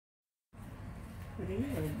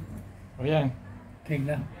O yan. King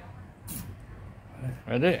lang.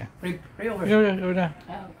 Pwede. Pray over. Yun na.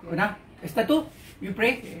 Okay na? Esta tu? You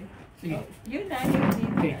pray? Sige. Yun na.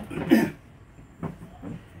 Okay.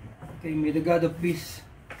 Okay, may the God of peace,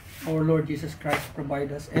 our Lord Jesus Christ,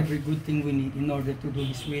 provide us every good thing we need in order to do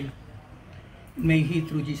His will. May He,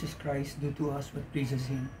 through Jesus Christ, do to us what pleases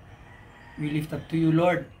Him. We lift up to you,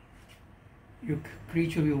 Lord, your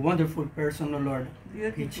creature, your wonderful person, O Lord.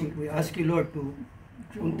 We ask you, Lord, to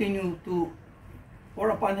continue to pour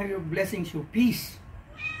upon her your blessings, your peace,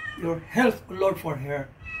 your health, O Lord, for her.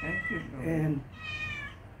 Thank you, Lord. And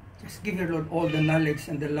just give her, Lord, all the knowledge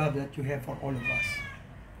and the love that you have for all of us.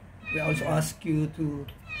 We also ask you to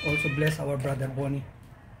also bless our brother Bonnie.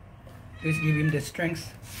 Please give him the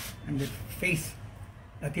strength and the faith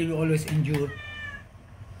that he will always endure.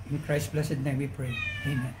 In Christ's blessed name we pray.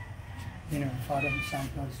 Amen. In the name of the Father, the Son, and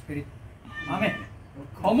the Holy Spirit. Amen.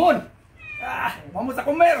 Come on! Vamos a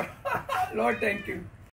comer! Lord, thank you.